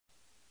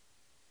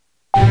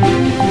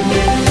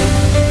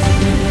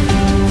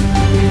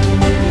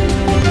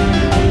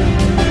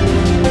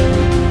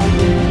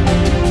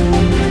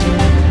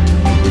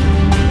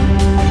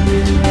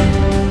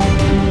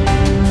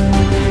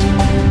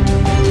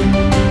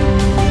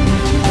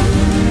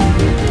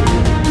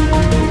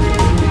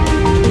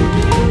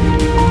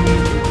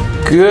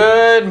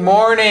Good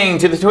morning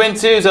to the Twin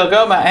Saults,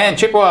 Algoma and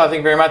Chippewa. Thank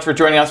you very much for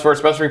joining us for a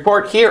special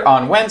report here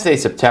on Wednesday,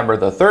 September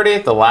the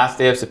 30th, the last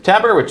day of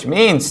September, which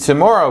means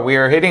tomorrow we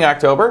are hitting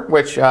October,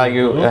 which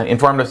you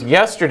informed us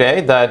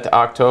yesterday that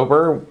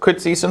October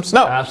could see some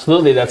snow.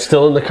 Absolutely, that's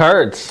still in the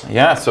cards.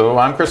 Yeah, so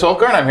I'm Chris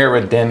Olker, I'm here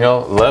with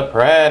Daniel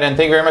Lepred, and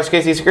thank you very much,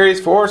 KC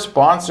Securities, for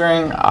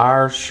sponsoring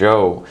our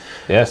show.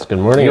 Yes, good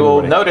morning, You will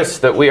everybody. notice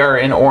that we are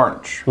in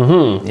orange.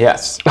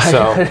 Yes,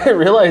 so I didn't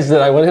realize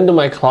that I went into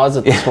my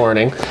closet this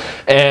morning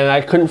and I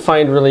couldn't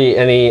find really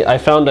any. I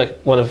found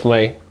one of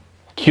my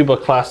Cuba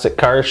Classic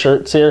Car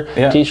shirts here,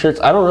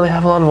 t-shirts. I don't really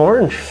have a lot of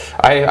orange.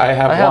 I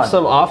have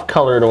some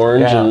off-colored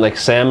orange and like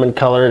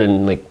salmon-colored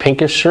and like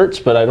pinkish shirts,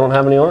 but I don't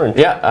have any orange.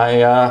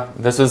 Yeah,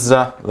 this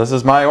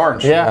is my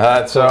orange.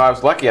 Yeah. So I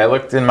was lucky. I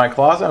looked in my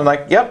closet. I'm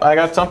like, yep, I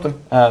got something.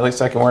 At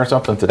least I can wear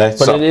something today.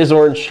 But it is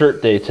Orange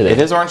Shirt Day today.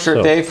 It is Orange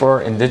Shirt Day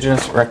for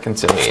Indigenous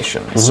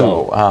Reconciliation.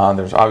 So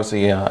there's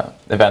obviously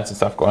events and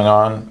stuff going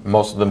on.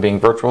 Most of them being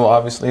virtual,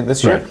 obviously,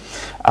 this year.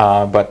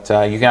 But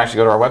you can actually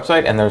go to our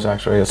website, and there's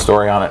actually a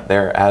story on it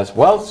there as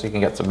well, so you can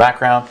get some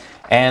background.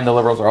 And the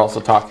Liberals are also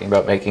talking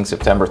about making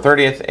September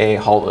 30th a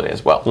holiday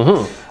as well.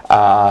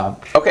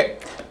 Okay,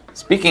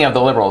 speaking of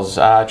the Liberals,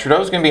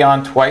 Trudeau's going to be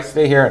on twice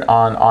today here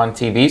on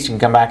TV, so you can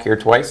come back here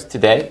twice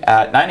today.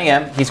 At 9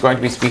 a.m., he's going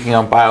to be speaking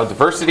on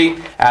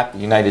biodiversity at the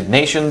United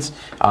Nations,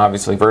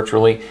 obviously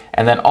virtually.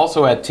 And then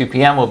also at 2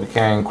 p.m., we'll be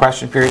carrying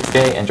question period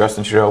today, and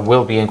Justin Trudeau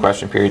will be in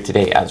question period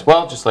today as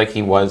well, just like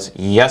he was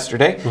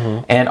yesterday.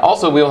 And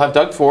also, we will have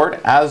Doug Ford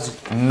as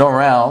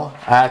normal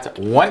at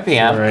 1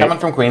 p.m. coming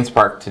from Queen's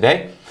Park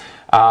today.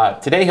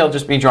 Today he'll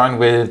just be joined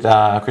with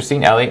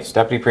Christine Elliott,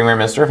 Deputy Premier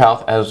Minister of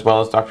Health, as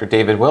well as Dr.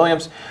 David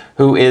Williams,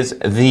 who is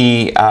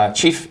the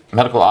Chief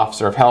Medical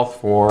Officer of Health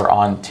for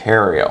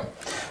Ontario.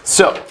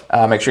 So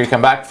make sure you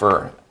come back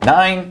for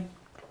 9,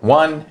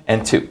 1,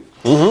 and 2.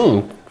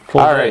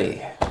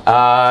 Alrighty.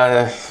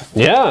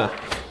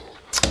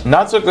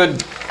 Not so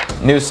good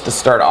news to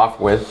start off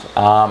with,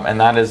 and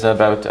that is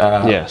about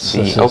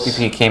the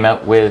OPP came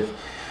out with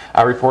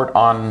a report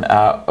on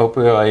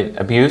opioid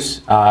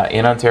abuse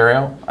in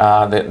Ontario.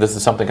 This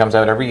is something that comes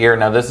out every year.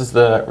 Now, this is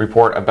the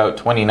report about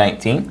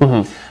 2019.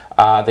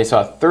 They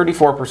saw a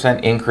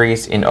 34%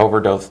 increase in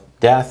overdose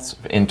deaths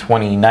in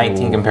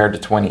 2019 compared to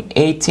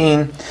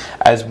 2018.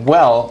 As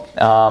well,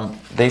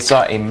 they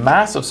saw a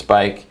massive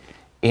spike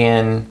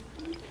in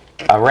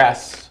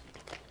arrests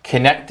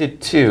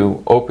connected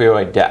to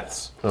opioid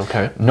deaths.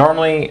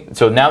 Normally,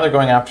 so now they're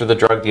going after the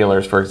drug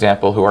dealers, for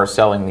example, who are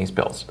selling these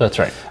pills. That's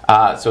right.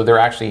 So they're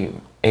actually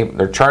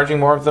they're charging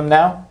more of them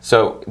now.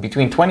 So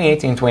between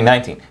 2018 and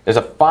 2019, there's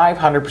a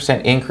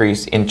 500%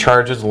 increase in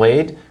charges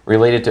laid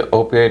related to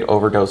opioid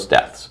overdose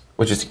deaths,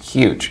 which is a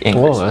huge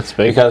increase. Oh, that's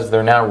big. Because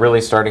they're now really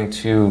starting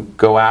to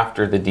go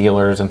after the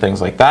dealers and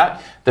things like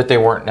that they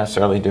weren't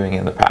necessarily doing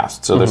in the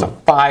past. So there's a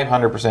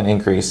 500%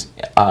 increase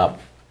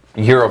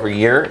year over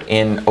year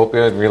in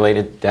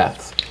opioid-related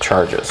death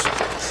charges.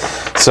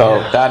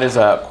 So that is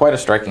quite a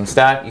striking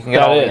stat. You can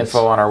get all the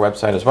info on our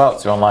website as well at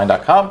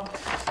SiouxOnline.com,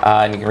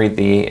 and you can read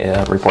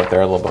the report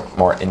there a little bit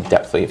more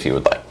in-depthly if you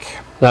would like.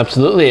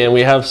 Absolutely, and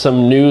we have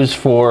some news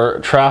for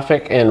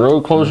traffic and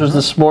road closures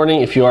this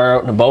morning. If you are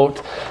out and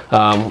about,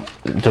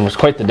 there was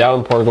quite the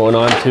downpour going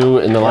on too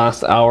in the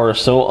last hour or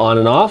so, on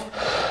and off.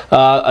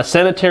 A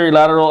sanitary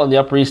lateral on the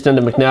Upper East End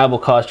of McNabb will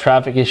cause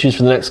traffic issues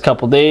for the next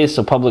couple days,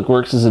 so Public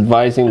Works is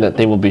advising that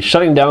they will be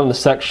shutting down the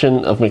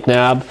section of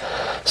McNabb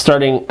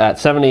starting at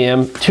 7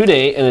 a.m.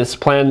 today, and it's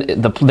planned.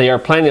 They are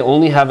planning to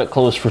only have it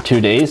closed for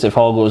 2 days. If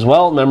all goes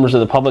well, members of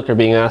the public are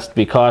being asked to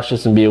be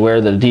cautious and be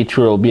aware that a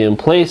detour will be in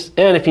place.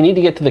 And if you need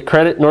to get to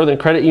the Northern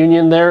Credit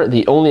Union there,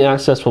 the only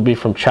access will be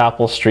from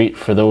Chapel Street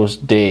for those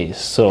days.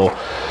 So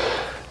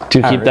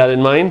to keep that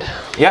in mind.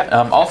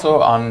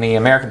 Also on the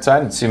American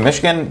side in Sioux,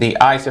 Michigan, the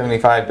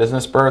I-75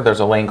 Business Spur,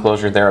 there's a lane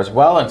closure there as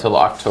well until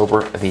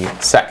October the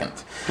 2nd.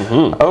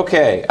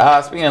 Okay,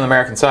 speaking of the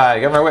American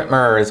side, Governor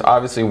Whitmer is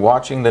obviously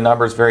watching the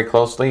numbers very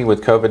closely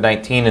with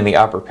COVID-19 in the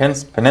Upper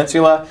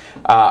Peninsula.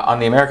 On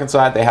the American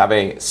side, they have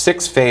a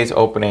 6-phase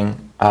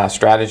opening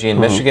strategy in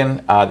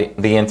Michigan.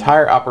 The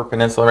entire Upper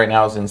Peninsula right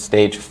now is in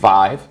stage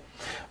 5,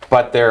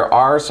 but there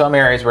are some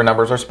areas where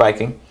numbers are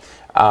spiking,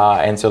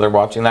 and so they're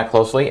watching that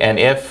closely. And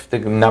if the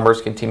numbers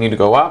continue to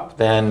go up,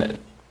 then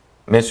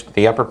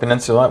the Upper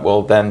Peninsula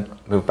will then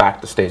move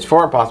back to stage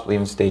 4, possibly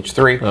even stage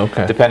 3,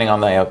 depending on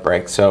the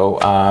outbreak. So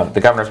the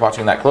governor's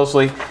watching that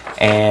closely,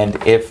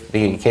 and if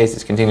the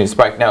cases continue to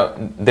spike. Now,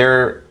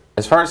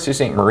 as far as Sault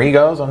Ste. Marie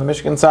goes on the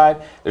Michigan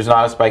side, there's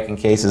not a spike in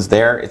cases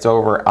there. It's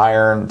over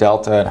Iron,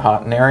 Delta, and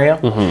Houghton area,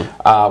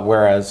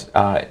 whereas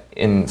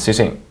in Sault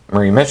Ste.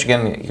 Marie,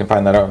 Michigan, you can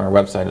find that out on our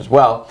website as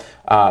well.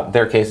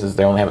 Their cases,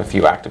 they only have a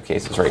few active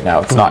cases right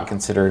now. It's not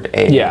considered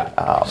a...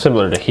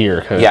 similar to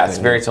here. It's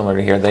very similar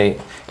to here.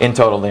 In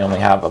total, they only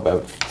have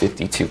about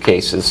 52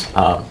 cases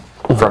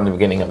from the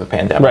beginning of the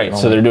pandemic. Right,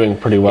 so they're doing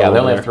pretty well. Yeah, they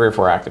only have 3 or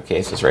 4 active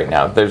cases right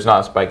now. There's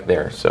not a spike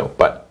there,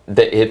 but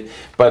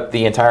but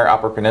the entire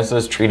Upper Peninsula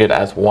is treated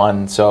as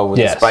one. So with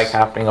the spike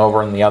happening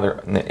over in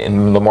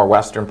the more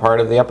western part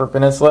of the Upper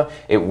Peninsula,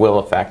 it will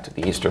affect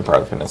the eastern part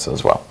of the peninsula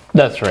as well.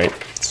 That's right.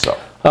 So.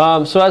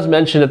 So as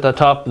mentioned at the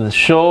top of the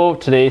show,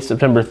 today,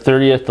 September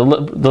 30th,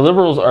 the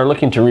Liberals are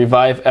looking to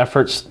revive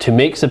efforts to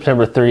make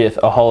September 30th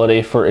a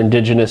holiday for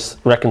Indigenous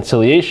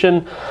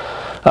reconciliation.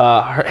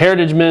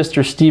 Heritage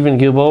Minister Stephen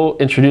Guilbeault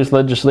introduced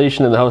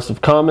legislation in the House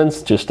of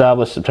Commons to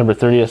establish September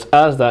 30th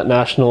as that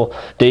National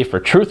Day for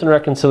Truth and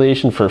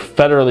Reconciliation for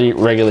federally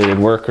regulated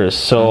workers.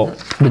 So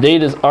the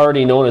date is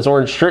already known as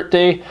Orange Shirt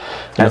Day.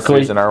 That's the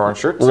reason our orange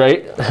shirts.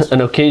 Right. An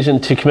occasion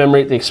to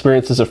commemorate the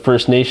experiences of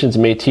First Nations,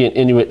 Métis, and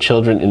Inuit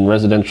children in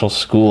residential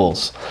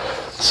schools.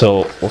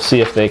 So we'll see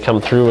if they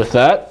come through with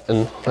that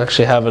and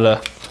actually have it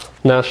a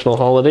national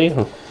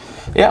holiday.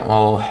 Yeah,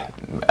 well,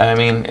 I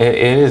mean, it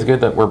is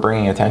good that we're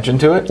bringing attention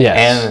to it,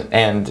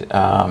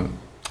 and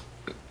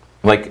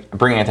like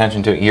bringing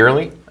attention to it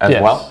yearly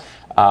as well,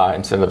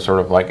 instead of sort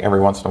of like every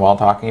once in a while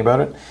talking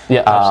about it.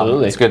 Yeah,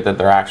 absolutely. It's good that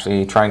they're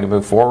actually trying to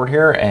move forward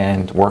here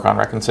and work on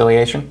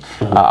reconciliation.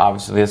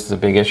 Obviously, this is a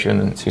big issue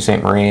in the Sault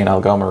Ste. Marie and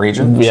Algoma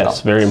region. Yes,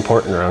 so, very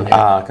important around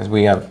here because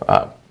we have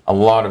a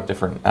lot of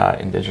different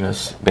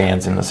Indigenous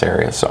bands in this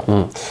area,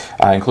 so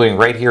including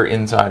right here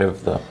inside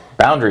of the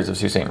boundaries of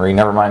Sault Ste. Marie.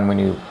 Never mind when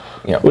you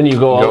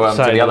go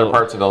outside to the other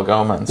parts of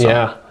Algoma and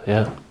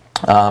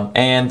so.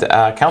 And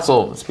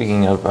council,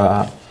 speaking of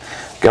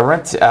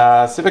government,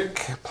 Civic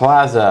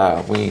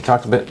Plaza, we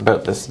talked a bit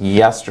about this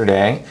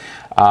yesterday,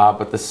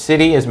 but the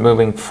city is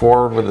moving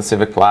forward with the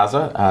Civic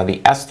Plaza.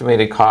 The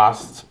estimated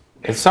cost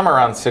is somewhere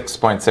around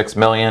 $6.6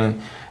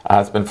 million.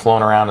 It's been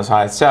flown around as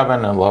high as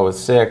 7 and low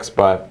as 6,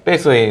 but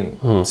basically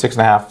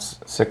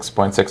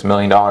 $6.6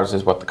 million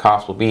is what the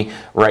cost will be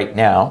right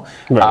now.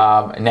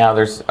 Now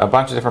there's a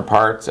bunch of different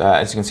parts.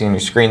 As you can see on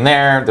your screen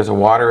there, there's a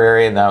water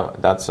area. Now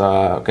that's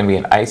going to be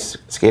an ice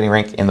skating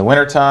rink in the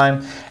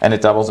wintertime, and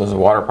it doubles as a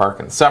water park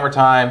in the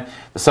summertime.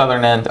 The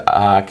southern end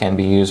can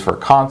be used for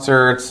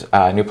concerts,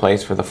 a new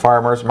place for the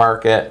farmers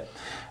market.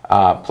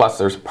 Plus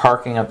there's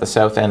parking at the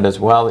south end as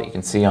well that you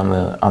can see on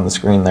the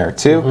screen there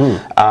too.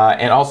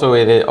 And also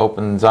it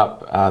opens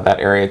up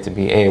that area to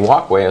be a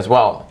walkway as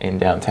well in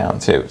downtown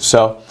too.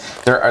 So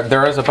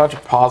there is a bunch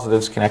of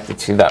positives connected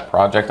to that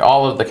project.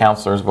 All of the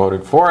councillors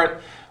voted for it.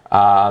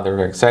 They're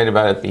very excited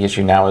about it. The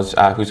issue now is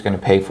who's going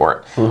to pay for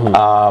it.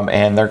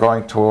 And they're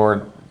going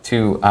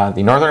to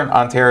the Northern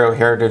Ontario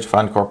Heritage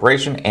Fund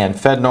Corporation and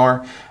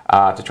FedNor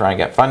to try and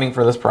get funding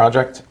for this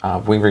project.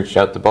 We reached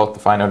out to both to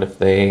find out if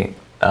they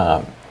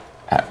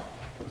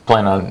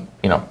plan on,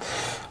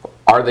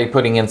 are they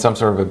putting in some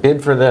sort of a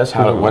bid for this?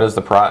 What does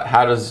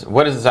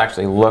this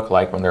actually look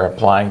like when they're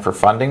applying for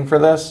funding for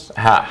this?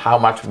 How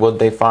much would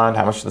they fund?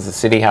 How much does the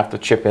city have to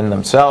chip in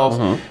themselves?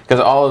 Because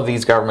all of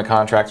these government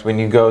contracts, when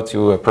you go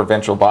to a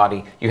provincial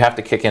body, you have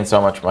to kick in so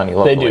much money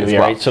locally. They do, as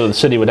well. right? So the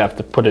city would have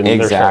to put in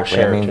their fair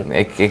share. I mean,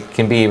 it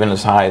can be even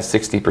as high as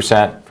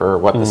 60% for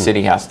what the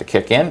city has to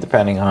kick in,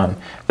 depending on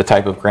the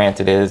type of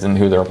grant it is and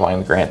who they're applying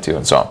the grant to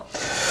and so on.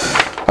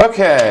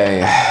 Okay.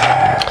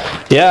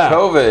 Yeah.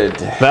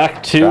 COVID.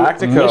 Back to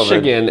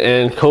Michigan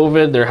and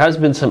COVID. There has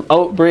been some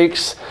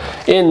outbreaks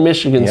in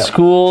Michigan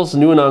schools.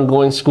 New and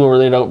ongoing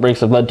school-related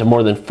outbreaks have led to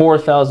more than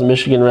 4,000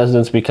 Michigan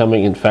residents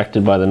becoming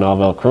infected by the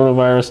novel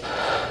coronavirus.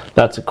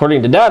 That's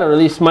according to data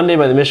released Monday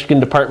by the Michigan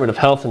Department of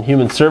Health and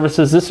Human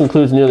Services. This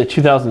includes nearly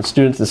 2,000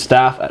 students and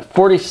staff at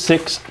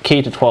 46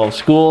 K-12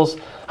 schools.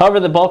 However,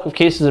 the bulk of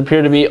cases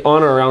appear to be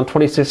on or around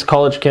 26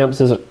 college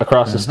campuses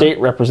across the state,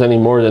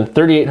 representing more than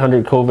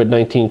 3,800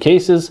 COVID-19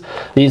 cases.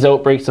 These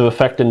outbreaks have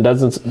affected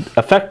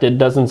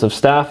dozens of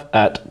staff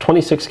at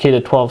 26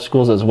 K-12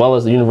 schools, as well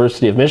as the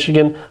University of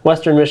Michigan,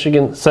 Western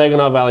Michigan,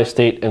 Saginaw Valley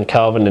State, and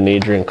Calvin and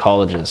Adrian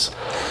colleges.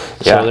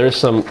 So there's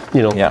some,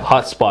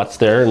 hot spots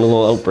there and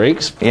little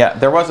outbreaks. Yeah,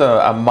 there was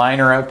a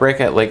minor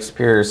outbreak at Lake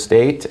Superior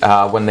State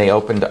when they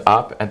opened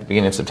up at the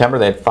beginning of September.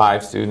 They had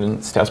 5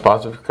 students test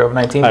positive for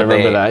COVID-19. I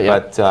remember that, yeah.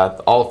 But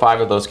all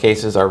 5 of those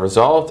cases are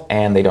resolved,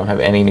 and they don't have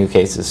any new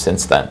cases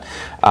since then.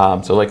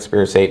 So Lake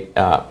Superior State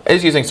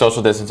is using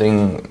social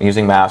distancing,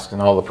 using masks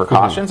and all the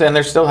precautions, and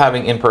they're still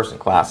having in-person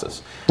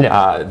classes.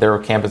 Their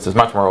campus is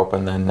much more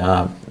open than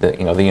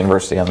the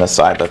university on this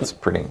side that's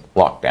pretty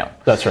locked down.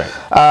 That's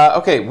right.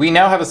 Okay, we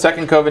now have a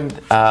second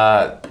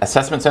COVID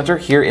assessment center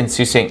here in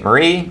Sault Ste.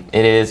 Marie.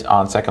 It is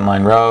on Second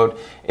Line Road.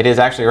 It is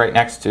actually right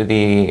next to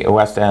the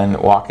West End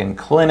Walk-In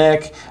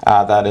Clinic.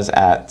 That is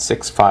at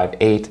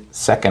 658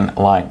 Second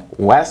Line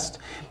West.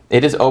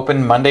 It is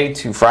open Monday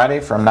to Friday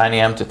from 9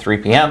 a.m. to 3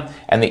 p.m.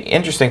 And the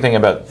interesting thing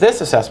about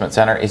this assessment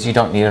center is you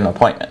don't need an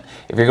appointment.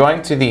 If you're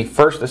going to the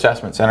first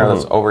assessment center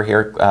that's over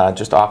here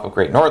just off of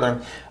Great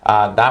Northern,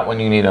 that one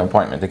you need an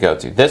appointment to go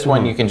to. This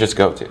one you can just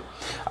go to.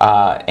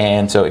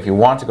 And so if you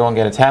want to go and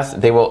get a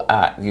test, they will.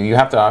 You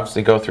have to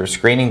obviously go through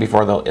screening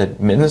before they'll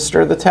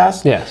administer the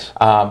test. Yes.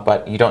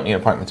 But you don't need an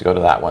appointment to go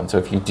to that one. So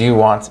if you do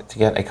want to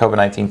get a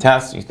COVID-19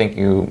 test, you think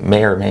you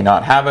may or may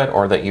not have it,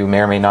 or that you may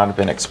or may not have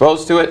been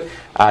exposed to it,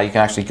 you can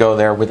actually go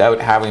there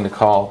without having to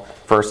call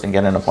first and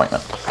get an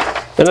appointment.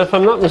 And if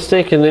I'm not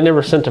mistaken, they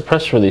never sent a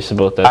press release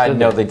about that.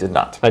 No, they did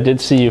not. I did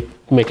see you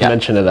make a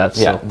mention of that.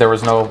 So. Yeah, there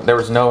was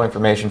no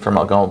information from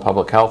Algoma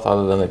Public Health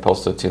other than they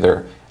posted to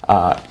their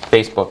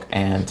Facebook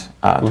and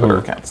Twitter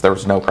accounts. There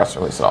was no press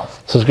release at all.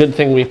 So it's a good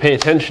thing we pay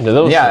attention to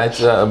those. Yeah, it's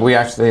we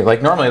actually,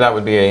 like, normally that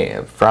would be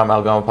from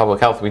Algoma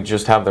Public Health. We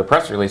just have their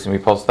press release and we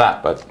post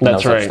that, but no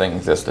such thing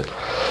existed.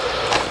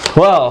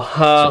 Well,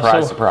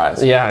 surprise,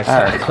 surprise. Yeah,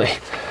 exactly.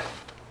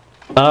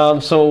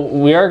 So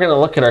we are going to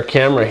look at our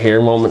camera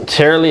here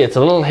momentarily. It's a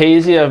little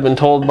hazy, I've been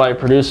told by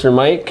producer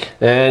Mike,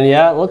 and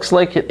yeah, it looks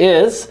like it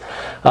is.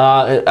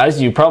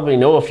 As you probably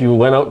know, if you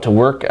went out to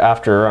work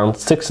after around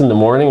 6 in the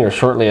morning or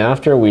shortly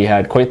after, we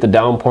had quite the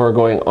downpour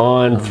going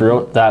on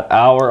throughout that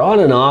hour, on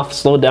and off,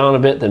 slowed down a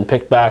bit, then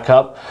picked back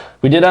up.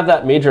 We did have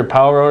that major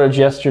power outage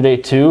yesterday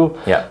too,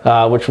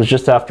 which was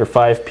just after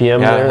 5 p.m.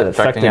 there.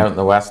 Affecting out in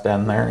the west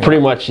end there.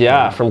 Pretty much,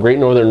 from Great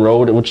Northern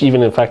Road, which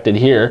even affected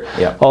here,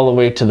 all the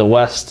way to the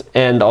west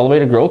and all the way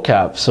to Grow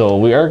Cap. So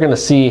we are going to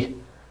see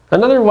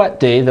another wet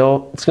day,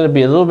 though. It's going to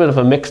be a little bit of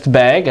a mixed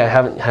bag. I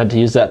haven't had to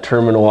use that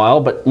term in a while,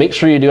 but make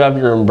sure you do have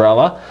your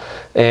umbrella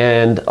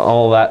and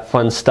all that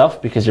fun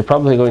stuff, because you're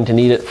probably going to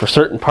need it for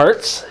certain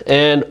parts.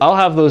 And I'll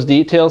have those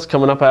details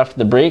coming up after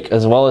the break,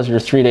 as well as your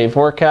 3-day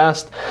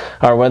forecast.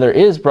 Our weather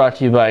is brought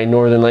to you by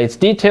Northern Lights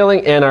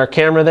Detailing, and our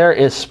camera there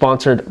is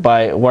sponsored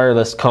by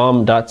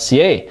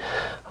wirelesscom.ca.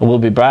 We'll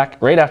be back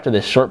right after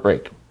this short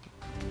break.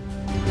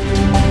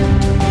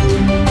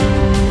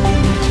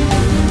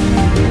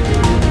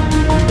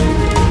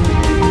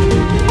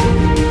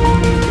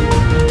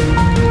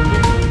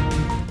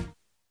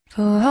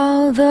 For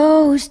all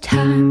those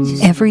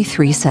times. Every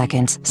 3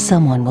 seconds,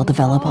 someone will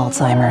develop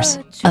Alzheimer's,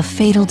 a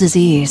fatal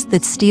disease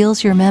that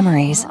steals your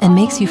memories and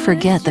makes you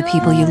forget the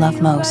people you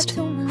love most.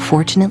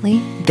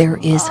 Fortunately, there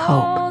is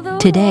hope.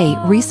 Today,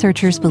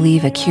 researchers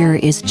believe a cure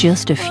is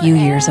just a few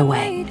years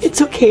away.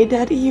 It's okay,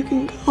 Daddy, you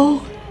can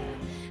go.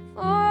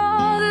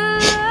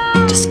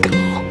 Just go.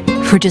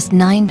 For just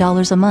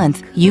 $9 a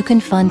month, you can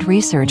fund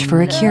research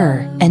for a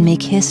cure and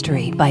make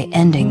history by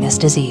ending this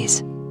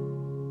disease.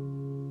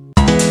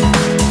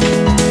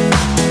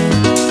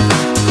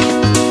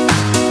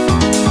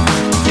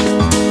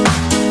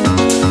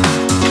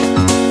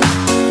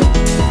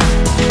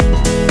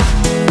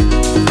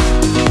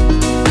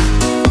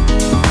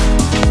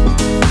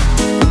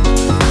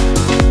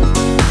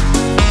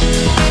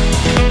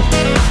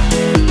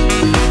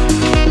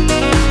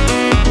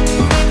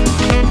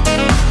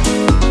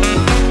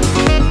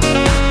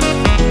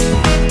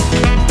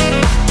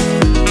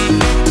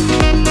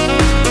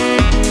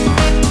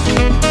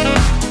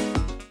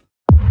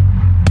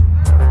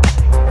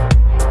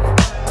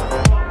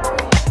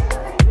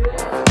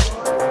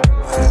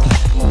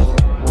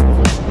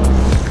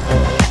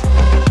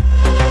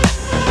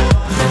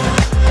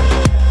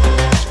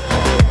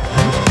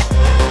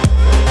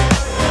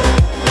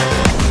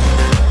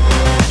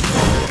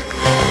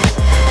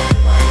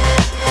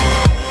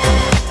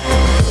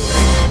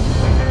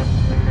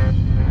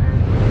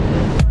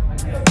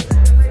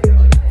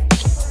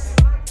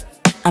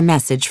 A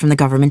message from the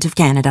Government of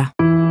Canada.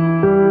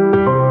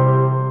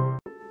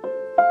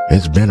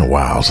 It's been a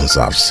while since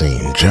I've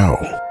seen Joe.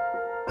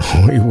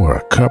 We were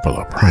a couple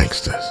of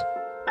pranksters,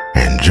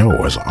 and Joe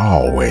was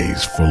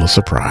always full of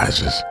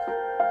surprises.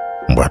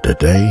 But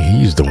today,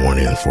 he's the one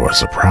in for a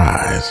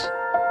surprise.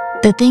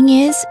 The thing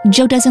is,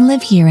 Joe doesn't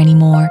live here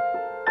anymore.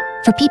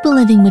 For people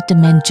living with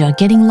dementia,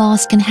 getting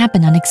lost can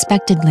happen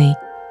unexpectedly.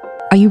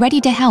 Are you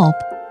ready to help?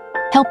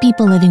 Help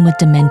people living with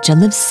dementia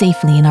live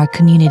safely in our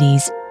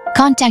communities.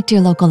 Contact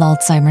your local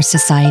Alzheimer's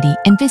Society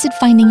and visit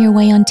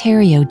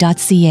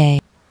findingyourwayontario.ca.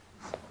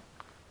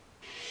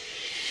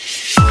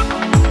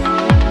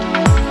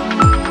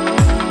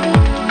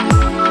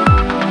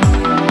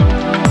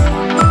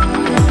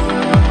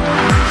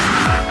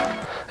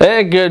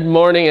 Hey, good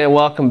morning and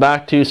welcome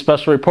back to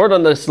Special Report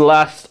on this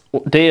last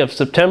day of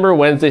September,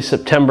 Wednesday,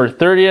 September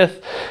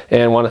 30th.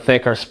 And want to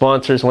thank our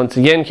sponsors once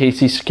again,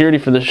 KC Security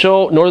for the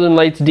show, Northern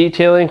Lights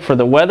Detailing for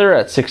the weather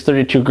at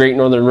 632 Great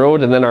Northern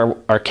Road, and then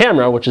our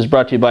camera, which is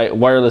brought to you by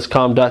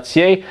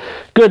wirelesscom.ca.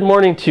 Good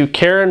morning to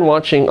Karen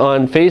watching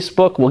on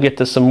Facebook. We'll get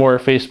to some more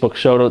Facebook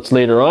shoutouts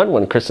later on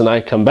when Chris and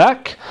I come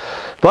back.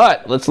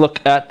 But let's look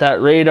at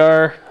that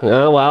radar.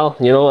 Well,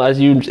 you know,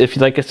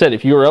 like I said,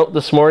 if you were out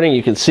this morning,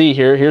 you can see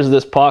here's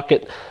this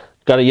pocket.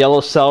 Got a yellow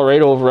cell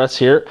right over us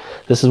here.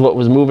 This is what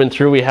was moving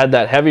through. We had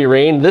that heavy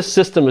rain. This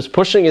system is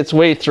pushing its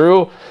way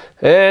through.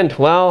 And,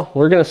 well,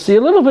 we're going to see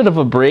a little bit of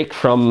a break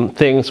from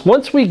things.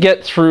 Once we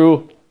get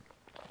through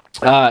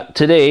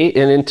today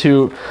and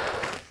into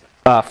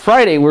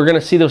Friday, we're going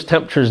to see those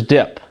temperatures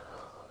dip.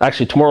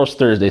 Actually, tomorrow's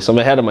Thursday, so I'm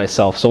ahead of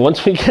myself. So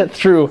once we get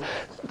through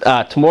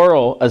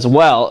tomorrow as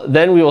well,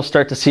 then we will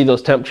start to see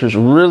those temperatures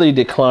really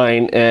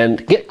decline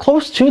and get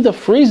close to the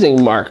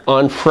freezing mark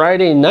on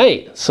Friday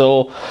night.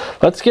 So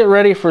let's get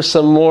ready for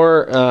some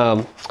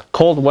more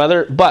cold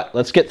weather, but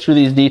let's get through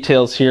these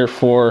details here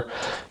for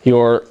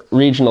your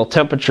regional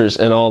temperatures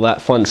and all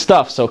that fun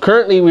stuff. So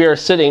currently we are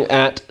sitting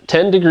at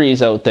 10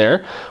 degrees out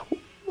there.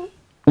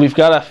 We've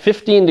got a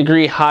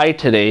 15-degree high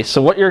today,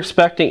 so what you're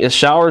expecting is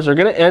showers are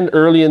going to end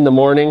early in the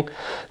morning,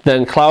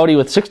 then cloudy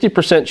with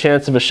 60%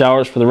 chance of a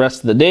showers for the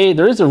rest of the day.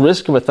 There is a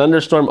risk of a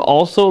thunderstorm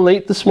also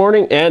late this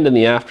morning and in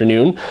the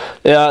afternoon.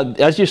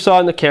 As you saw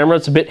in the camera,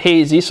 it's a bit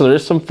hazy, so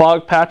there's some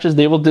fog patches.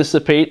 They will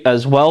dissipate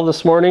as well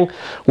this morning.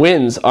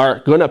 Winds are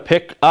going to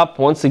pick up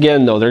once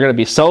again, though. They're going to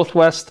be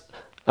southwest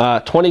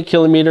 20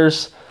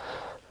 kilometers.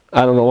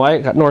 I don't know why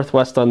I got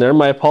northwest on there.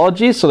 My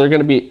apologies. So they're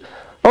going to be...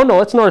 Oh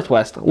no, it's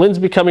northwest. Winds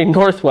becoming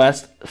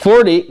northwest,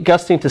 40,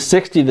 gusting to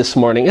 60 this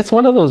morning. It's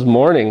one of those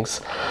mornings.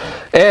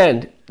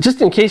 And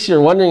just in case you're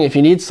wondering if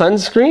you need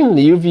sunscreen,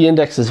 the UV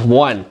index is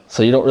 1,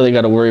 so you don't really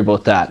got to worry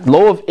about that.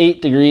 Low of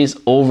 8 degrees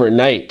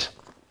overnight.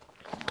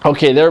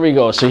 Okay, there we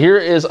go. So here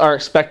is our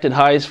expected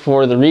highs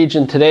for the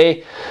region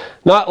today.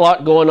 Not a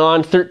lot going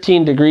on.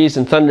 13 degrees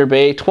in Thunder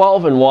Bay,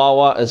 12 in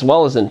Wawa, as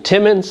well as in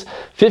Timmins,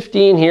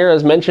 15 here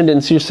as mentioned in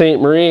Sault Ste.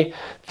 Marie,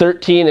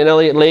 13 in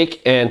Elliott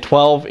Lake, and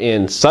 12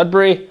 in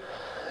Sudbury.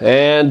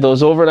 And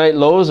those overnight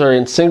lows are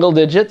in single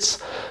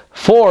digits.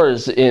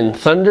 4s in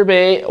Thunder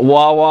Bay,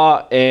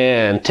 Wawa,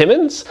 and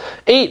Timmins,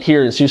 8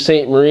 here in Sault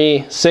Ste.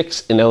 Marie,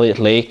 6 in Elliott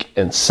Lake,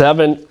 and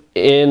 7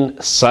 in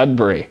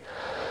Sudbury.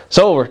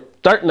 So we're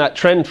starting that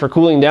trend for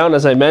cooling down.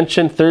 As I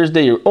mentioned,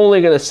 Thursday you're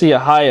only going to see a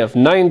high of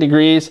 9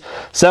 degrees,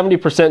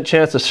 70%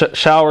 chance of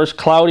showers,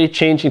 cloudy,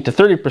 changing to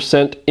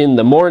 30% in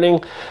the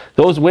morning.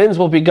 Those winds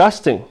will be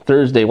gusting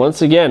Thursday,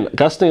 once again,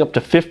 gusting up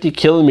to 50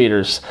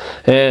 kilometers.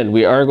 And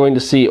we are going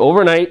to see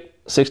overnight,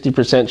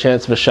 60%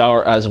 chance of a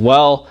shower as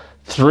well.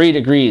 3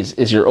 degrees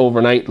is your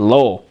overnight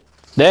low.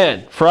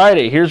 Then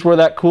Friday, here's where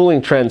that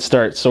cooling trend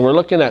starts. So we're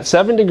looking at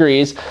 7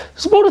 degrees.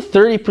 There's about a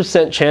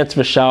 30% chance of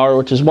a shower,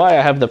 which is why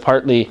I have the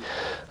partly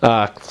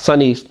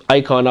sunny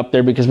icon up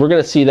there, because we're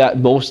going to see that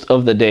most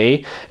of the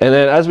day. And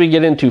then as we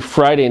get into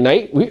Friday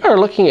night, we are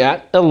looking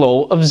at a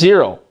low of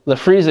 0, the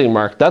freezing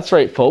mark. That's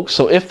right, folks.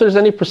 So if there's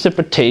any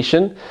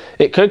precipitation,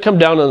 it could come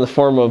down in the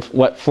form of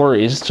wet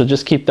flurries, so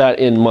just keep that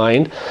in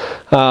mind.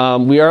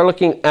 We are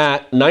looking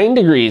at 9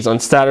 degrees on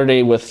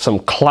Saturday with some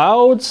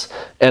clouds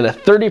and a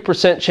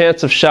 30%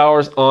 chance of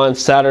showers on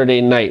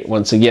Saturday night.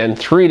 Once again,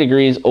 3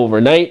 degrees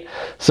overnight.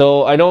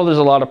 So I know there's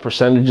a lot of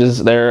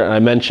percentages there. I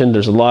mentioned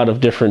there's a lot of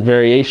different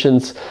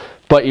variations,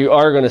 but you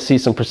are going to see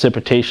some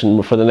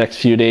precipitation for the next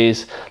few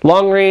days.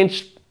 Long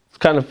range,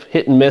 kind of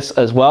hit and miss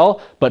as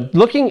well, but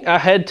looking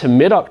ahead to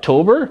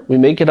mid-October, we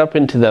may get up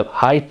into the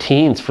high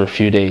teens for a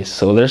few days,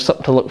 so there's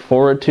something to look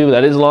forward to.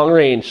 That is long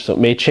range, so it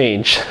may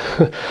change.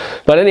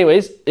 But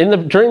anyways,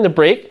 during the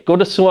break, go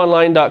to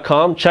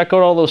SiouxOnline.com, check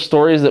out all those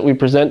stories that we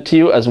present to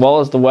you, as well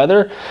as the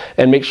weather,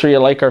 and make sure you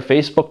like our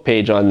Facebook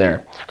page on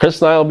there.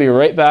 Chris and I will be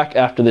right back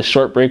after this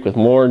short break with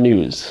more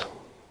news.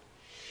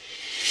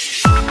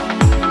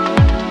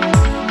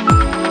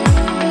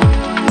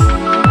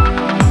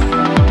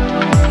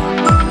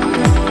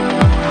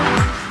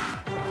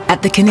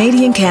 At the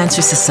Canadian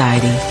Cancer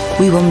Society,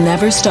 we will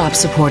never stop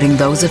supporting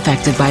those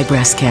affected by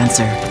breast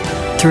cancer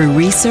through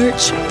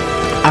research,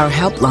 our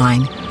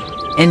helpline,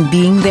 and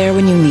being there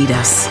when you need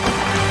us.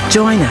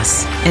 Join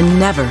us and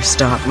never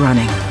stop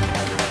running.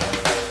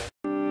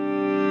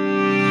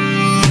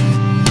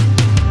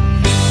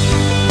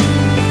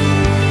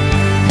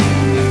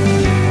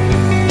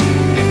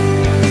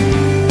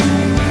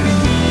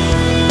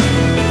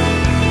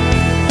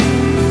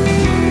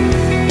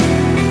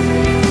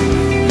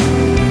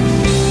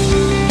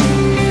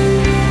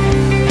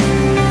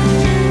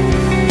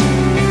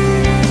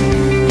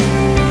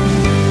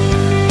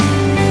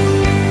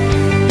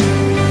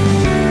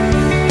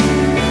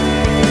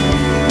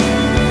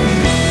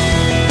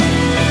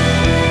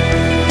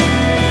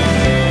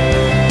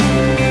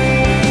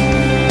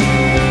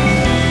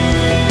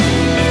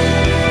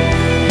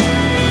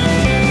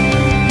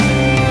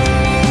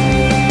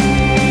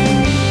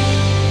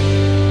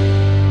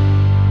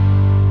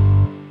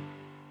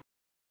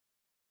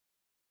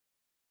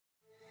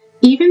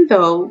 Even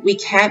though we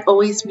can't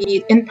always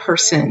meet in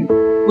person,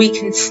 we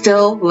can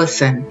still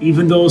listen.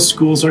 Even though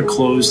schools are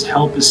closed,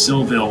 help is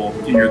still available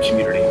in your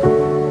community.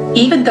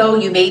 Even though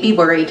you may be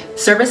worried,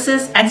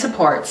 services and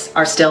supports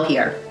are still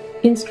here.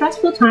 In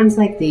stressful times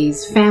like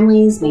these,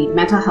 families need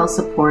mental health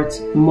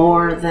supports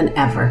more than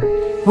ever.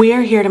 We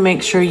are here to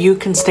make sure you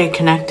can stay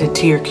connected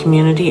to your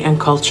community and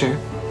culture.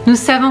 Nous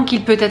savons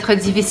qu'il peut être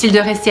difficile de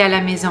rester à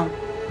la maison,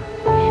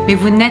 mais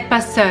vous n'êtes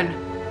pas seul.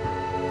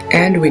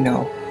 And we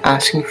know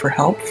asking for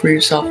help for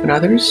yourself and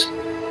others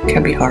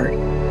can be hard.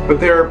 But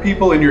there are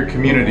people in your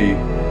community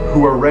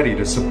who are ready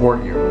to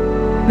support you.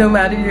 No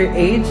matter your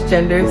age,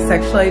 gender,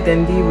 sexual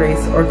identity,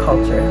 race, or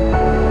culture.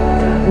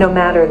 No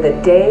matter the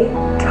day,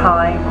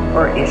 time,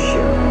 or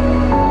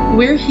issue.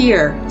 We're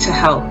here to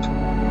help.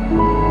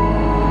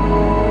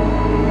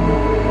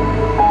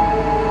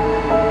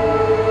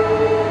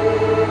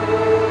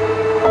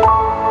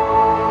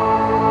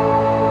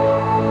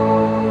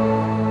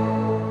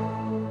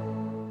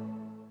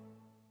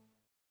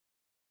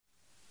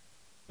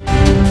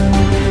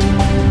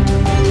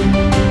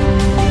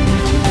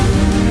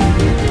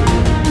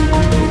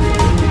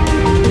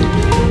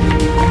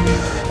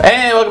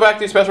 welcome back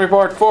to a special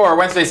report for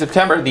Wednesday,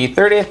 September the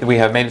 30th. We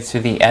have made it to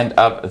the end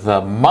of the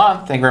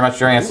month. Thank you very much for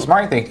joining us this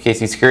morning. Thank you,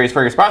 Casey Securities,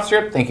 for your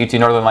sponsorship. Thank you to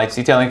Northern Lights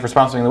Detailing for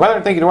sponsoring the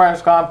weather. Thank you to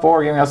Wirescom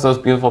for giving us those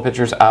beautiful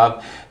pictures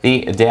of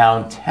the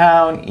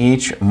downtown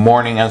each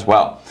morning as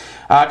well.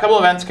 A couple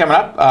events coming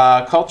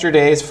up. Culture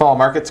Days Fall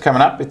Market's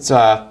coming up. It's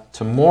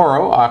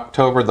tomorrow,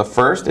 October the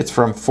 1st. It's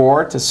from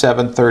 4 to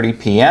 7:30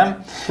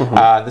 p.m.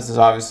 This is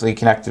obviously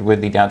connected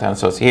with the Downtown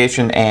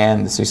Association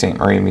and the Sault Ste.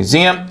 Marie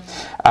Museum.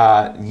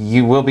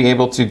 You will be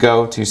able to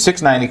go to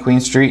 690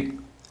 Queen Street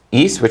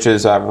East, which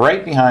is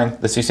right behind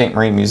the Sault Ste.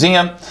 Marie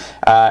Museum,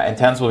 and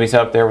tents will be set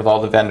up there with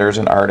all the vendors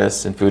and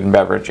artists and food and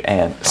beverage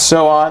and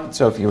so on.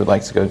 So if you would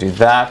like to go do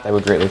that, I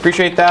would greatly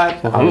appreciate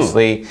that.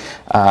 Obviously,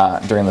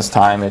 during this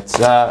time, it's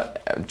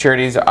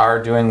charities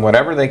are doing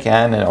whatever they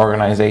can and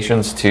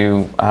organizations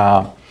to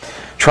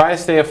try to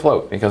stay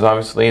afloat, because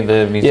obviously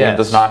the museum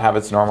does not have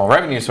its normal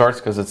revenue source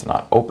because it's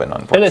not open,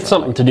 unfortunately. And it's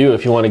something to do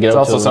if you want to get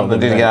out. It's also something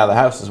to do to get out of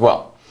the house as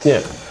well.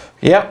 Yeah.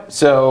 Yep,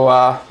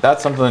 so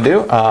that's something to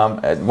do.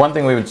 One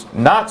thing we would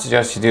not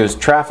suggest you do is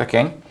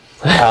trafficking.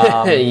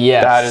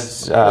 Yes. That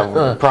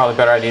is probably a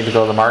better idea to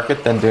go to the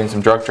market than doing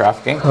some drug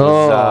trafficking.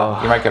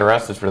 You might get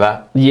arrested for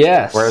that.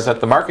 Yes. Whereas at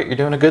the market, you're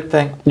doing a good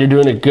thing. You're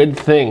doing a good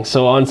thing.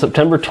 So on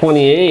September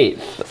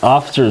 28th,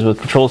 officers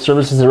with patrol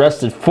services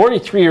arrested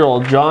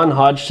 43-year-old John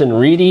Hodgson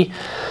Reedy.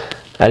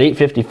 At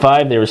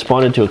 8:55, they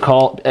responded to a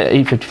call. At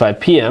 8:55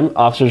 p.m.,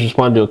 officers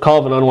responded to a call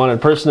of an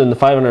unwanted person in the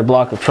 500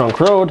 block of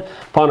Trunk Road.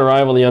 Upon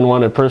arrival, the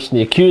unwanted person,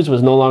 the accused,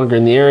 was no longer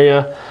in the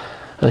area.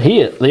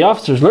 The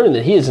officers learned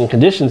that he is in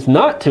conditions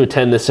not to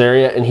attend this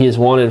area, and he is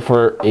wanted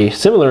for a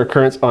similar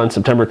occurrence on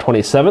September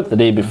 27th, the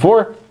day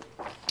before.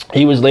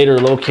 He was later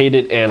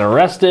located and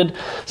arrested.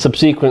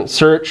 Subsequent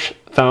search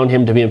found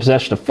him to be in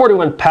possession of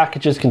 41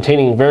 packages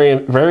containing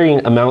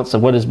varying amounts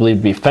of what is believed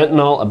to be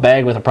fentanyl, a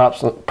bag with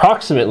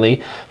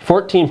approximately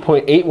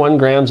 14.81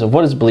 grams of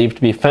what is believed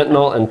to be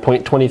fentanyl, and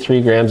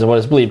 0.23 grams of what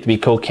is believed to be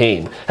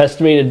cocaine.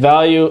 Estimated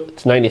value,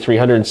 it's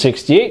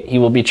 $9,368. He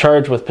will be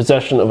charged with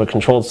possession of a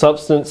controlled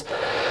substance,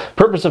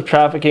 purpose of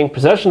trafficking,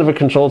 possession of a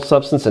controlled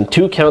substance, and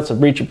 2 counts of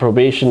breach of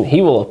probation.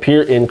 He will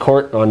appear in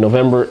court on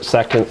November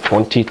 2nd,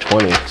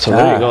 2020. So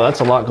there you go. That's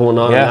a lot going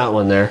on in that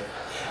one there.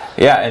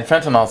 Yeah, and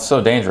fentanyl is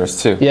so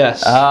dangerous too.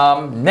 Yes.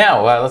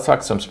 Now, let's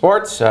talk some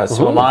sports.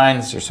 Sioux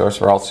Mines, your source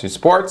for all Sioux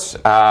sports.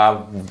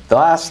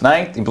 Last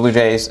night, the Blue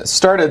Jays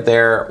started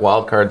their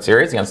wild card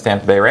series against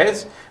Tampa Bay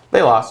Rays.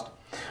 They lost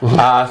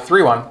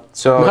 3-1.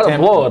 So not a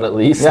blowout at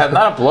least. Yeah,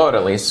 not a blowout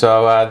at least.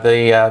 So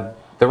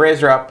the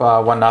Rays are up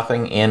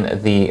 1-0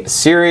 in the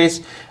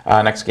series.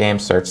 Next game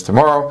starts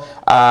tomorrow.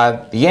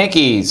 The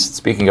Yankees,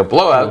 speaking of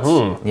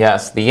blowouts,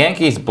 yes, the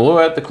Yankees blew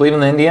out the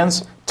Cleveland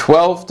Indians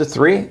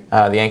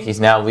 12-3. The Yankees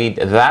now lead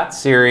that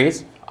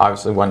series.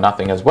 Obviously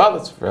 1-0 as well.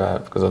 That's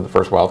because of the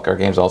first wildcard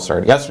games all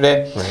started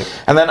yesterday.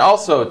 Right. And then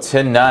also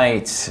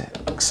tonight,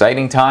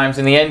 exciting times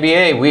in the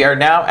NBA. We are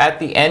now at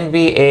the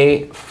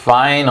NBA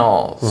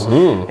Finals.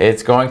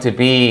 It's going to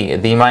be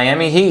the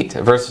Miami Heat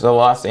versus the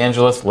Los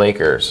Angeles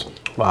Lakers.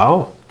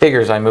 Wow.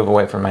 Figures I move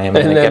away from Miami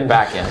and they get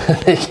back in.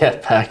 They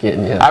get back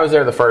in, yeah. I was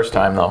there the first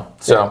time though.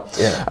 So,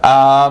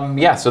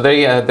 so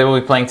they will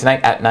be playing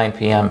tonight at 9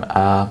 p.m.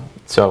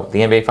 So the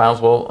NBA Finals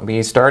will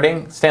be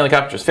starting. Stanley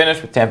Cup just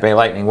finished with Tampa Bay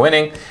Lightning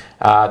winning.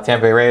 Tampa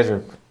Bay Rays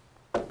are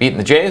beating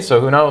the Jays, so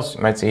who knows?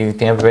 You might see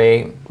Tampa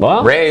Bay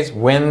Rays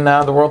win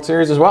the World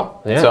Series as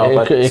well. Yeah,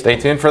 so stay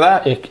tuned for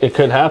that. It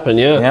could happen,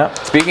 yeah.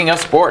 Speaking of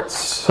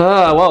sports.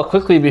 Well,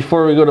 quickly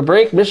before we go to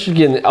break,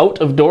 Michigan Out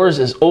of Doors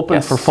is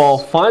open for fall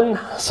fun.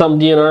 Some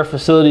DNR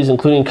facilities,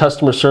 including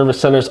customer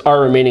service centers, are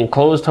remaining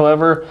closed,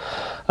 however.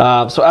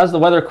 So as the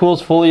weather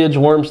cools, foliage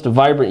warms to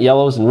vibrant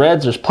yellows and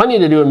reds. There's plenty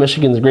to do in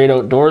Michigan's great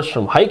outdoors,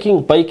 from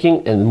hiking,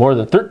 biking, and more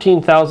than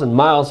 13,000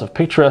 miles of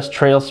picturesque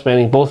trails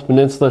spanning both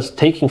peninsulas,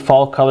 taking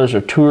fall colors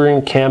or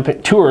taking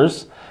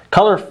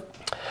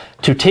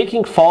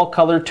fall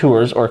color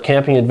tours or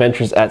camping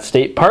adventures at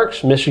state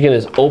parks. Michigan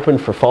is open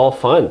for fall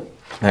fun.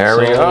 There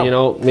we go. You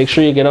know, make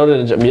sure you get out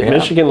and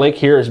Michigan Lake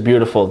here is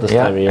beautiful this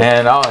time of year.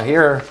 And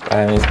here,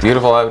 it's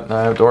beautiful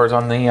outdoors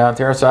on the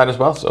Ontario side as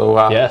well. So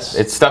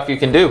it's stuff you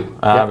can do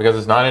because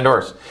it's not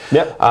indoors.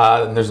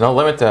 There's no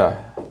limit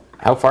to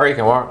how far you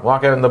can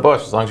walk out in the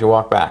bush as long as you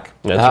walk back.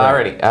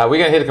 Alrighty, we're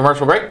going to hit a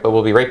commercial break, but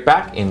we'll be right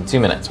back in 2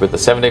 minutes with the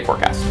 7-day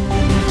forecast.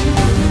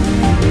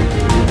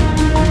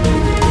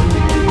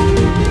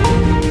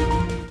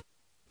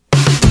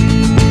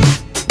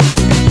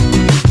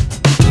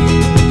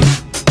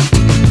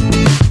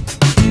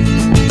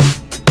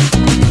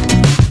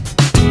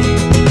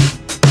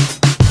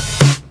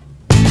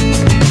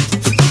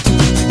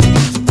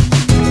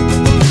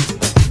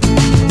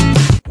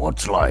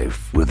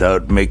 Life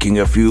without making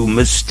a few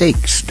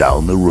mistakes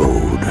down the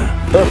road,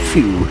 a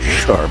few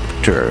sharp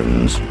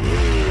turns,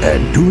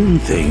 and doing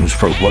things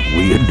for what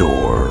we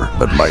adore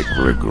but might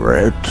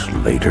regret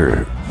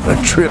later. A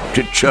trip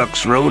to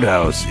Chuck's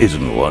Roadhouse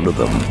isn't one of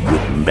them.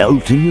 With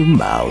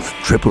melt-in-your-mouth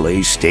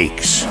AAA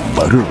steaks,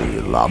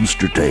 buttery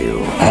lobster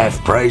tail,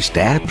 half-priced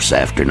apps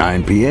after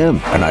 9 p.m.,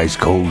 an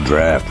ice-cold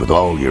draft with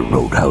all your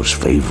Roadhouse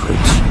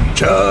favorites.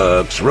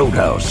 Chuck's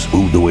Roadhouse.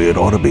 Food the way it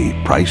ought to be,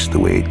 priced the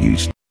way it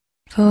used to.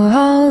 For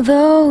all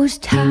those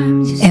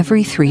times.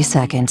 Every 3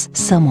 seconds,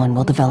 someone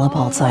will develop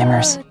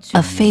Alzheimer's,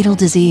 a fatal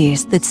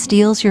disease that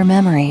steals your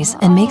memories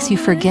and makes you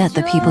forget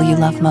the people you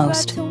love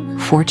most.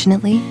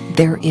 Fortunately,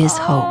 there is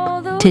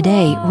hope.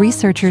 Today,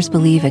 researchers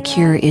believe a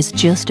cure is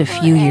just a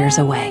few years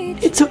away.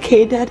 It's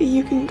okay, Daddy,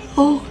 you can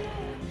go.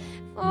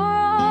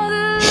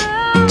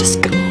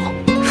 Just go.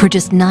 For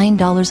just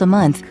 $9 a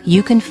month,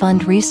 you can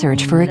fund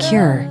research for a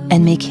cure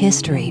and make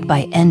history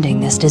by ending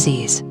this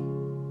disease.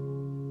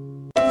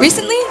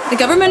 Recently, the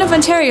Government of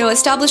Ontario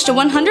established a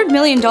 $100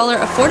 million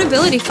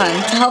affordability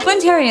fund to help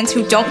Ontarians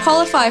who don't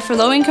qualify for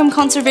low-income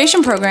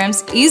conservation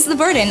programs ease the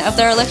burden of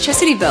their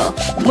electricity bill.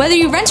 Whether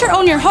you rent or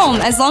own your home,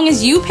 as long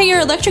as you pay your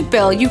electric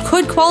bill, you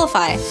could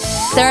qualify.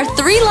 There are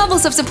 3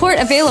 levels of support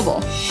available.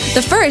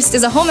 The first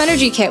is a home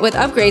energy kit with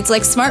upgrades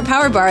like smart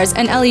power bars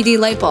and LED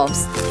light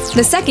bulbs.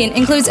 The second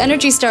includes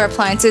Energy Star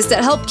appliances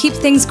that help keep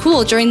things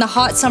cool during the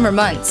hot summer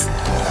months.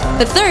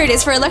 The third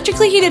is for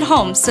electrically heated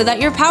homes so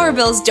that your power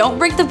bills don't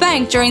break the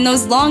bank during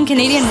those long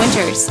Canadian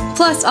winters.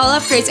 Plus, all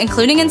upgrades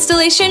including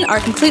installation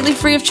are completely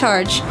free of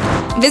charge.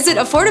 Visit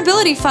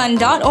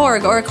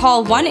affordabilityfund.org or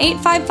call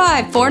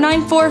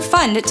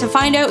 1-855-494-FUND to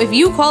find out if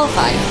you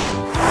qualify.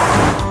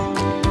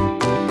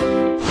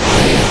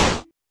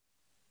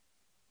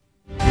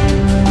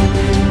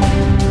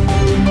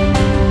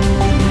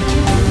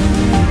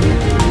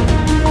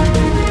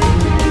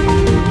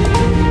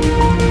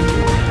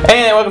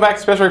 Welcome back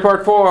to Special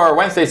Report for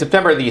Wednesday,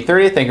 September the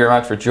 30th. Thank you very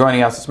much for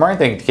joining us this morning.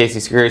 Thank you to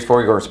Casey Securities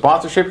for your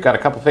sponsorship. Got a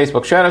couple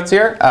Facebook shout-outs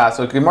here.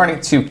 So good morning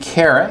to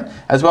Karen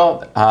as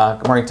well.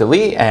 Good morning to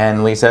Lee.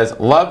 And Lee says,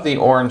 love the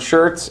orange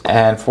shirts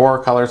and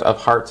 4 colors of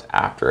hearts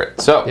after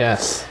it. So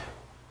yes,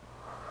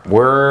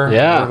 we're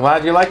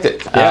glad you liked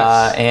it.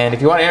 Yes. And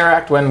if you want to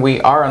interact when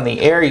we are on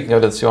the air, you can go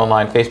to the Sioux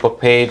Online Facebook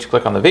page,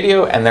 click on the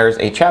video, and there's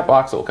a chat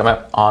box that will come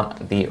up on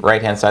the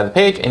right-hand side of the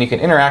page, and you can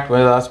interact with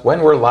us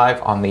when we're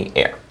live on the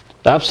air.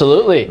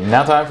 Absolutely.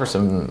 Now time for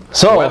some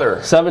weather.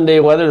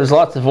 7-day weather. There's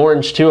lots of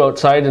orange too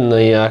outside in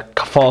the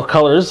fall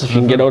colors if you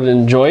can get out and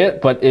enjoy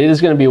it. But it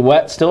is going to be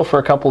wet still for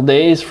a couple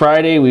days.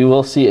 Friday we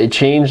will see a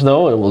change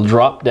though. It will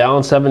drop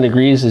down. 7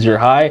 degrees is your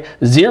high.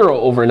 0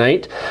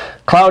 overnight.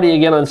 Cloudy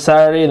again on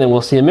Saturday, and then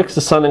we'll see a mix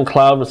of sun and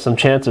cloud with some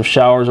chance of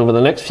showers over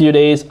the next few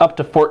days, up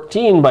to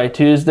 14 by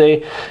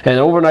Tuesday. And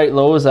overnight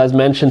lows, as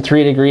mentioned,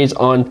 3 degrees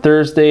on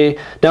Thursday,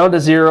 down to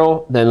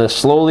 0, then it'll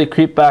slowly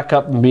creep back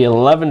up and be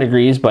 11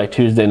 degrees by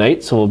Tuesday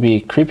night. So we'll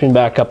be creeping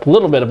back up a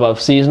little bit above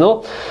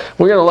seasonal.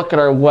 We're going to look at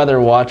our weather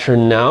watcher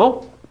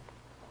now.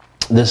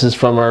 This is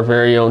from our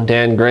very own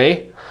Dan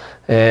Gray.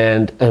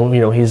 And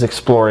you know, he's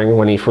exploring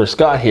when he first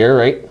got here,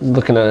 right?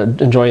 Looking at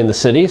enjoying the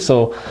city.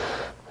 So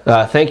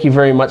thank you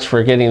very much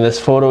for getting this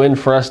photo in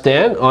for us,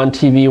 Dan.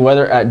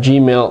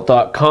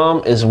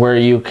 ontvweather@gmail.com is where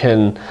you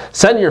can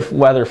send your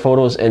weather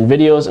photos and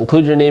videos,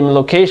 include your name and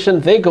location.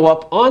 They go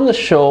up on the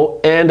show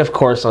and, of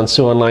course, on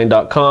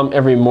SiouxOnline.com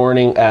every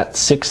morning at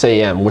 6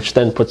 a.m., which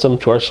then puts them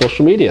to our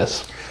social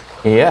medias.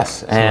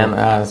 Yes,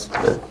 and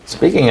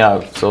speaking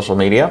of social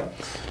media,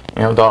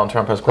 you know, Donald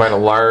Trump has quite a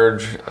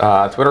large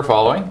Twitter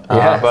following,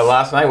 Yes. but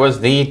last night was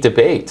the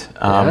debate.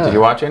 Did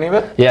you watch any of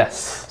it?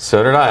 Yes.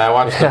 So did I. I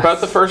watched about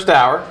the first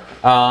hour.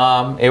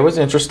 It was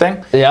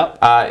interesting. Yep.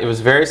 It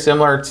was very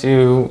similar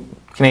to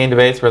Canadian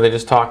debates where they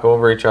just talk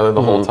over each other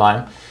the whole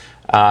time,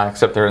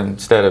 except they're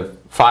instead of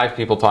 5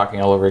 people talking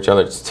all over each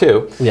other, it's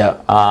 2. Yeah.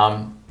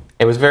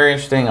 It was very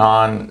interesting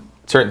on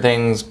certain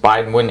things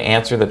Biden wouldn't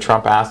answer that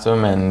Trump asked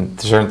him,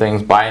 and certain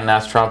things Biden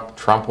asked Trump,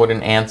 Trump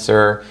wouldn't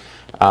answer.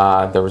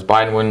 There was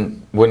Biden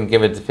wouldn't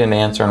give a definitive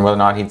answer on whether or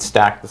not he'd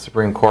stack the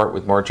Supreme Court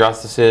with more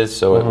justices,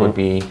 so it would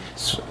be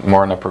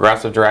more in a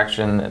progressive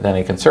direction than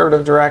a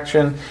conservative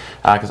direction,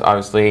 because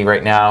obviously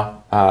right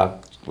now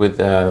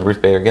with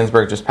Ruth Bader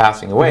Ginsburg just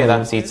passing away,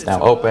 that seat's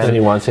now open. And he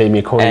wants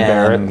Amy Coney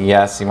Barrett.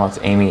 Yes, he wants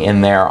Amy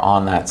in there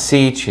on that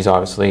seat. She's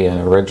obviously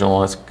an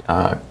originalist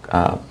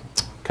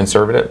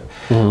conservative.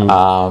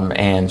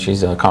 And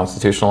she's a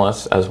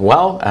constitutionalist as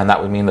well, and that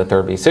would mean that there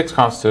would be 6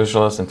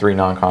 constitutionalists and 3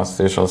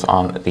 non-constitutionalists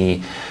on the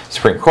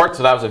Supreme Court.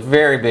 So that was a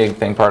very big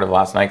thing part of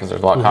last night, because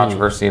there's a lot of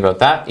controversy about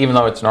that, even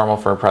though it's normal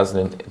for a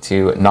president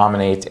to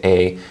nominate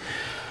a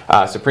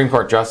Supreme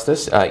Court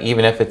justice,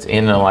 even if it's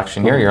in an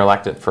election year. You're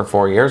elected for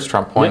 4 years.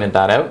 Trump pointed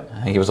that out.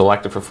 He was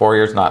elected for 4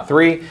 years, not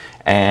 3,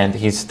 and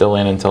he's still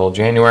in until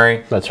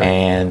January. That's right.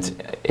 And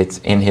it's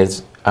in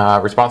his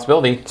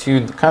responsibility to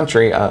the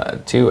country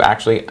to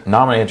actually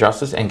nominate a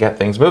justice and get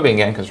things moving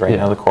again, because right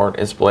now the court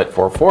is split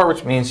 4-4,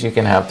 which means you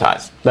can have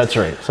ties. That's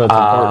right. So it's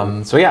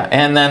important. So yeah,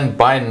 and then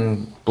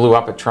Biden blew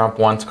up at Trump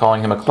once,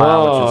 calling him a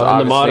clown, which is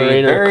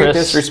obviously very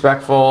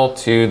disrespectful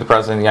to the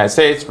President of the United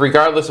States.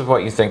 Regardless of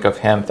what you think of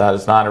him, that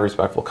is not a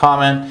respectful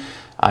comment.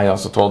 I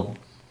also told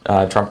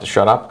Trump to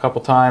shut up a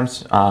couple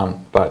times.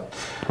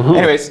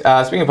 Anyways,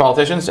 speaking of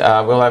politicians,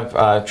 we'll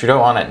have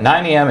Trudeau on at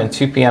 9 a.m. and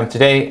 2 p.m.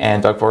 today,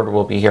 and Doug Ford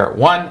will be here at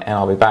 1, and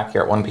I'll be back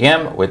here at 1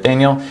 p.m. with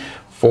Daniel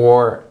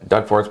for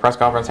Doug Ford's press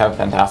conference. Have a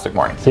fantastic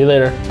morning. See you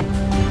later.